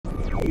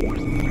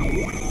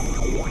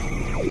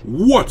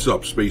What's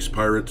up, Space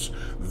Pirates?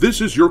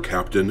 This is your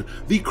captain,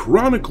 the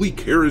chronically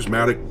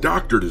charismatic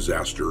Dr.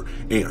 Disaster,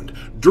 and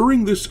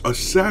during this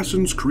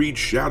Assassin's Creed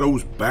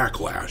Shadows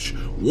Backlash,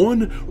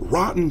 one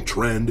rotten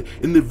trend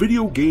in the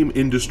video game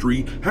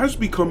industry has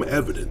become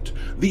evident.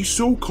 The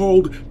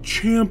so-called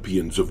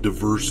champions of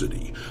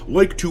diversity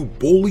like to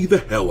bully the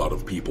hell out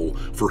of people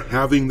for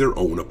having their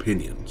own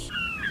opinions.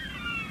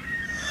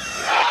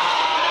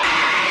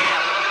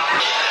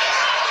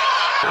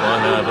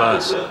 One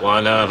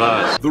of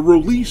us. The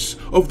release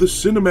of the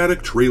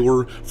cinematic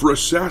trailer for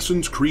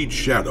Assassin's Creed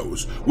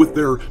Shadows with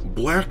their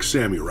black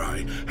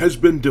samurai has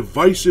been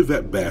divisive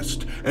at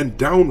best and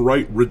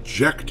downright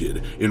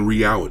rejected in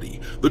reality.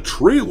 The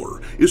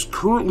trailer is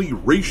currently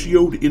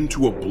ratioed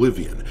into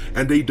oblivion,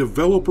 and a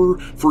developer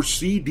for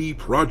CD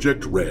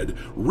Projekt Red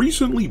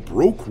recently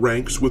broke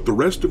ranks with the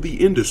rest of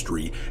the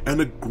industry and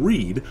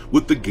agreed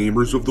with the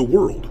gamers of the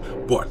world,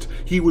 but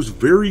he was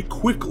very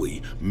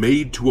quickly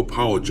made to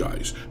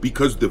apologize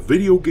because the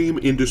video game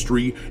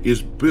industry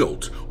is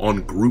built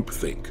on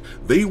groupthink.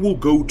 They will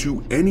go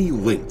to any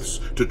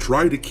lengths to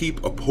try to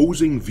keep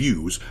opposing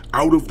views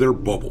out of their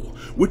bubble,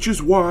 which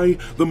is why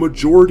the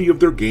majority of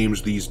their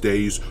games these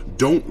days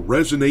don't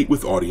resonate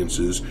with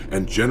audiences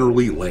and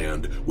generally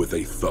land with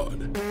a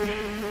thud.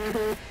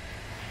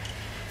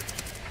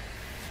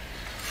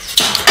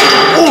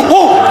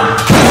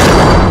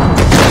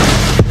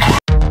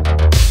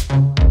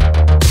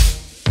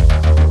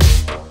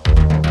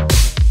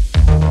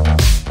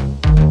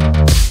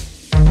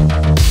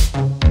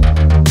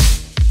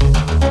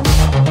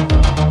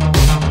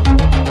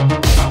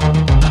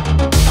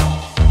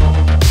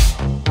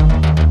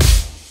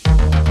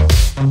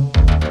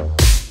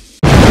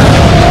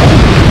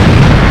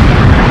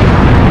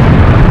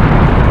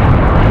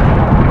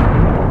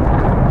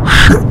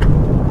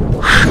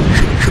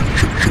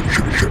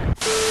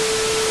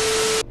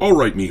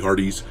 Alright, me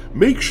hearties,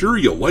 make sure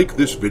you like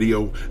this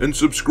video and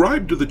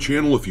subscribe to the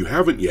channel if you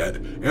haven't yet,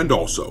 and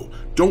also,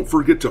 don't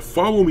forget to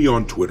follow me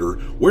on Twitter,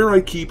 where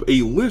I keep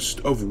a list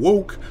of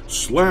woke/DEI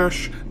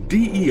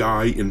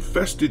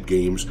infested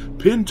games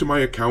pinned to my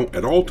account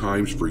at all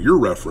times for your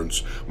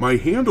reference. My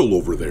handle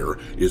over there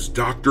is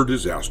Dr.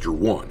 Disaster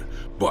 1.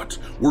 But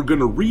we're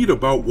gonna read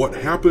about what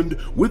happened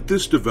with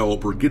this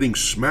developer getting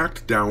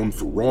smacked down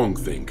for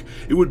wrongthink.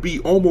 It would be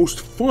almost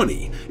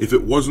funny if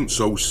it wasn't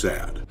so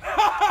sad.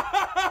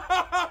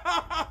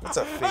 That's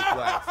a fake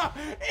laugh.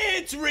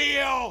 It's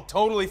real!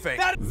 Totally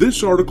fake.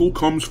 This article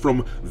comes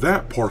from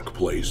That Park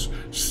Place.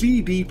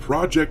 CD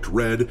Projekt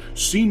Red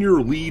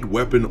senior lead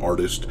weapon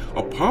artist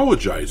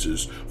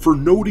apologizes for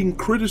noting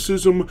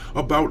criticism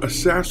about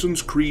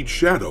Assassin's Creed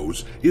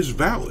Shadows is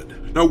valid.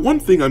 Now, one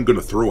thing I'm going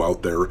to throw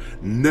out there,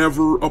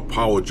 never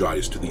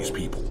apologize to these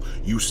people.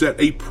 You set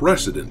a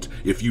precedent,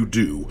 if you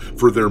do,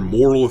 for their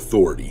moral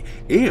authority,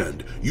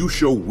 and you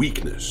show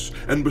weakness.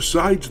 And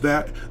besides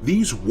that,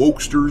 these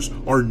wokesters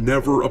are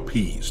never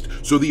appeased,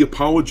 so the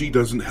apology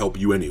doesn't help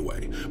you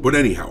anyway. But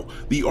anyhow,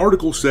 the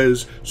article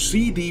says,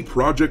 CD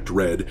Projekt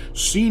Red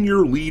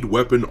senior lead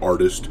weapon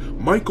artist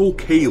Michael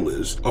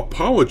Kalisz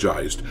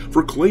apologized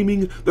for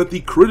claiming that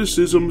the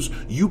criticisms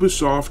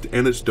Ubisoft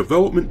and its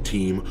development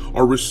team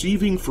are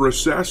receiving for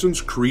Assassin's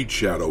Creed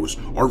Shadows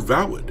are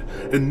valid.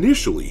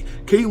 Initially,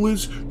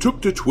 Kalisz took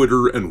to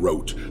Twitter and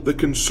wrote, "The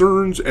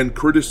concerns and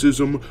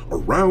criticism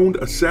around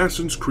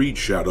Assassin's Creed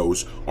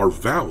Shadows are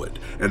valid,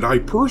 and I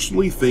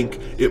personally think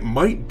it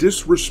might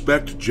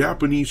disrespect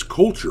Japanese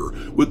culture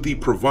with the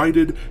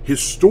provided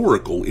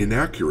historical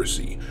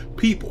inaccuracy.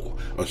 People,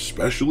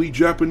 especially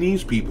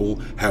Japanese people,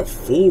 have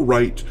full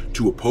right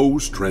to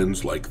oppose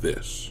trends like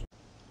this."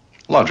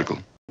 Logical.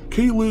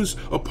 Kalisz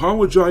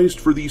apologized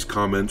for these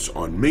comments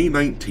on May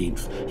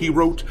 19th. He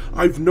wrote,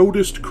 "I've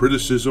noticed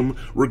criticism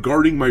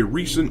regarding my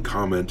recent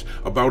comment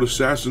about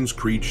Assassin's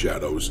Creed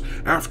Shadows.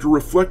 After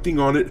reflecting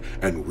on it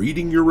and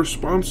reading your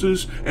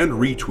responses and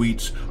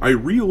retweets, I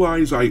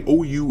realize I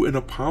owe you an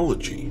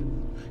apology."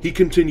 He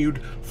continued,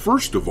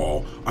 "First of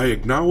all, I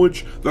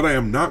acknowledge that I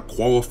am not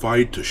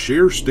qualified to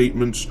share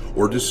statements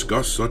or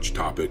discuss such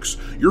topics.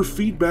 Your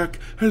feedback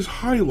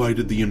has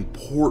highlighted the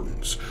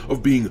importance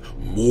of being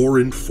more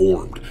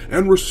informed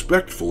and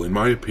respectful in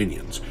my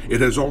opinions.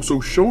 It has also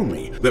shown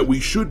me that we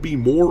should be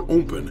more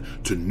open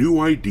to new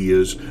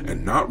ideas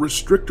and not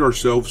restrict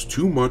ourselves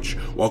too much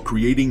while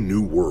creating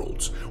new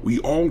worlds. We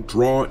all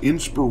draw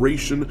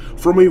inspiration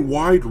from a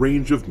wide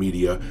range of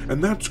media,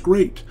 and that's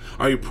great.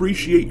 I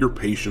appreciate your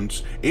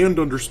patience and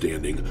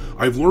understanding.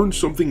 I've learned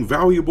something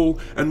valuable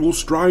and will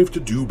strive to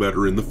do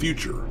better in the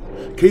future."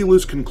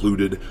 Kalisz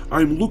concluded,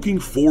 "I'm looking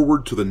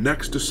forward to the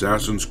next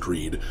Assassin's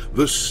Creed.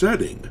 The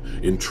setting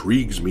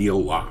intrigues me a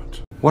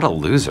lot." What a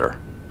loser.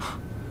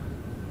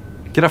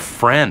 Get a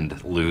friend,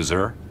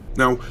 loser.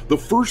 Now, the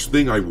first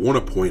thing I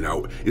want to point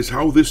out is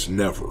how this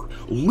never,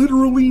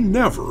 literally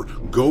never,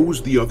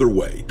 goes the other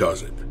way,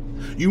 does it?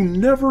 You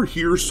never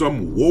hear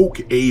some woke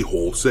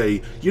a-hole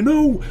say, you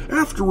know,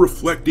 after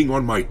reflecting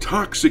on my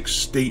toxic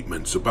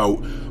statements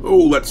about,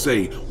 let's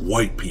say,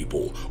 white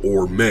people,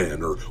 or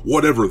men, or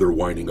whatever they're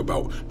whining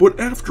about, but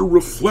after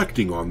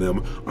reflecting on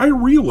them, I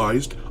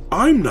realized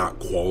I'm not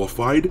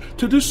qualified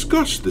to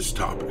discuss this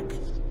topic.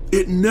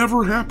 It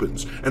never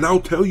happens, and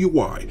I'll tell you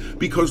why.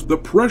 Because the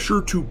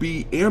pressure to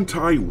be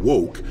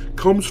anti-woke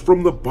comes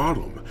from the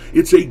bottom.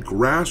 It's a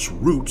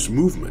grassroots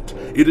movement.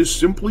 It is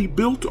simply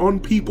built on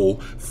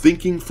people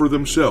thinking for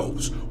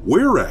themselves,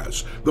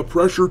 whereas the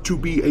pressure to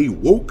be a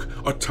woke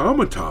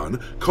automaton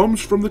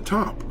comes from the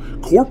top.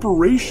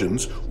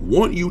 Corporations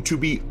want you to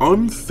be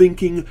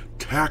unthinking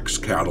tax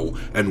cattle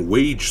and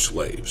wage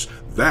slaves.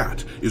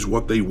 That is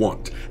what they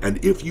want.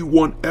 And if you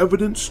want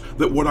evidence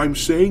that what I'm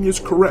saying is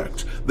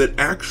correct, that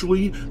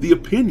actually the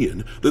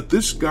opinion that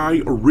this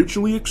guy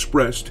originally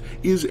expressed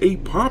is a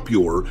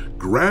popular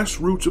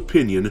grassroots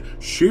opinion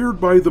shared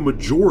by the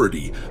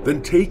majority,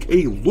 then take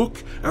a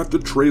look at the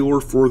trailer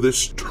for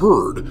this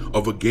turd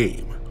of a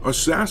game.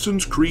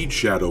 Assassin's Creed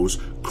Shadows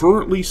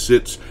currently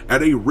sits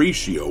at a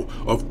ratio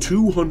of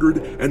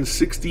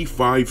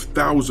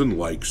 265,000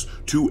 likes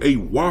to a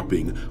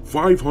whopping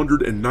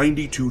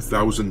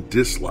 592,000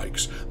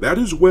 dislikes. That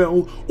is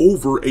well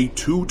over a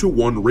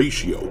 2-to-1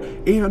 ratio.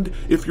 And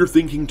if you're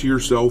thinking to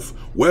yourself,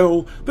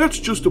 well, that's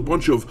just a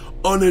bunch of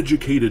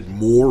uneducated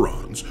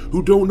morons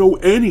who don't know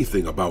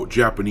anything about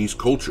Japanese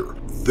culture,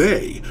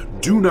 they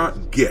do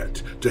not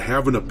get to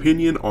have an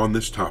opinion on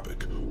this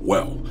topic.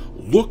 Well,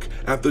 look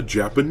at the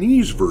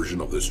Japanese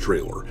version of this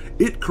trailer.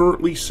 It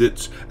currently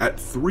sits at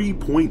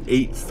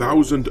 3.8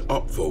 thousand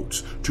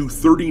upvotes to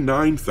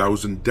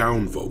 39,000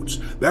 downvotes.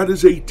 That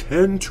is a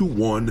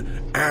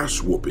 10-to-1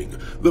 ass whooping.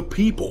 The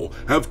people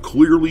have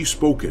clearly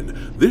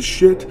spoken. This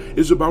shit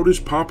is about as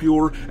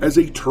popular as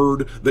a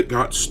turd that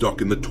got stuck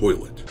in the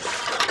toilet.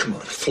 Come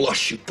on,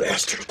 flush, you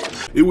bastard.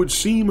 It would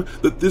seem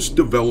that this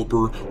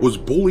developer was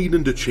bullied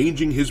into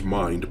changing his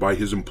mind by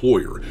his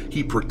employer.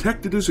 He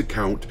protected his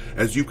account,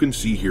 as you can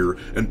see here,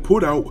 and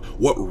put out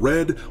what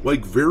read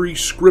like very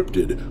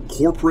scripted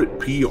corporate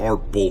PR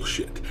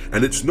bullshit.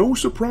 And it's no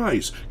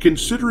surprise,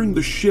 considering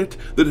the shit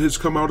that has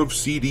come out of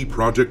CD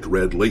Projekt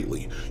Red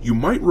lately. You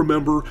might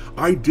remember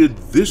I did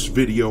this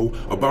video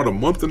about a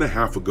month and a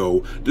half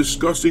ago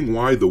discussing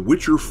why The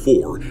Witcher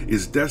 4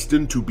 is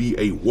destined to be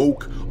a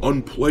woke,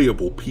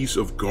 unplayable piece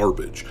of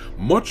garbage,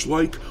 much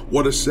like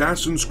what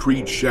Assassin's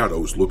Creed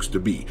Shadows looks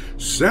to be.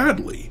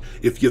 Sadly,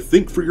 if you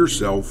think for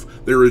yourself,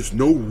 there is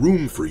no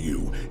room for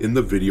you in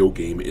the video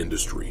game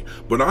industry.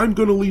 But I'm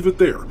gonna leave it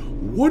there.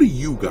 What do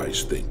you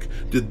guys think?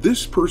 Did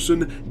this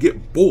person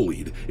get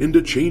bullied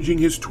into changing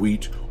his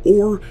tweet,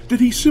 or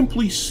did he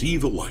simply see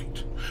the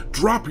light?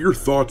 Drop your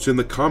thoughts in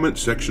the comment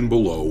section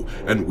below,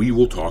 and we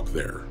will talk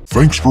there.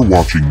 Thanks for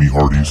watching, me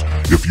hearties.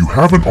 If you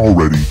haven't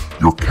already,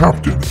 your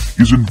captain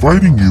is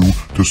inviting you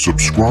to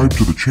subscribe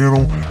to the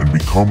channel and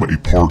become a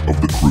part of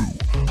the crew.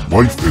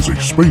 Life as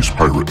a space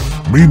pirate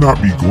may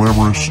not be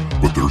glamorous,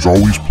 but there's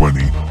always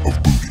plenty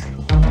of booty.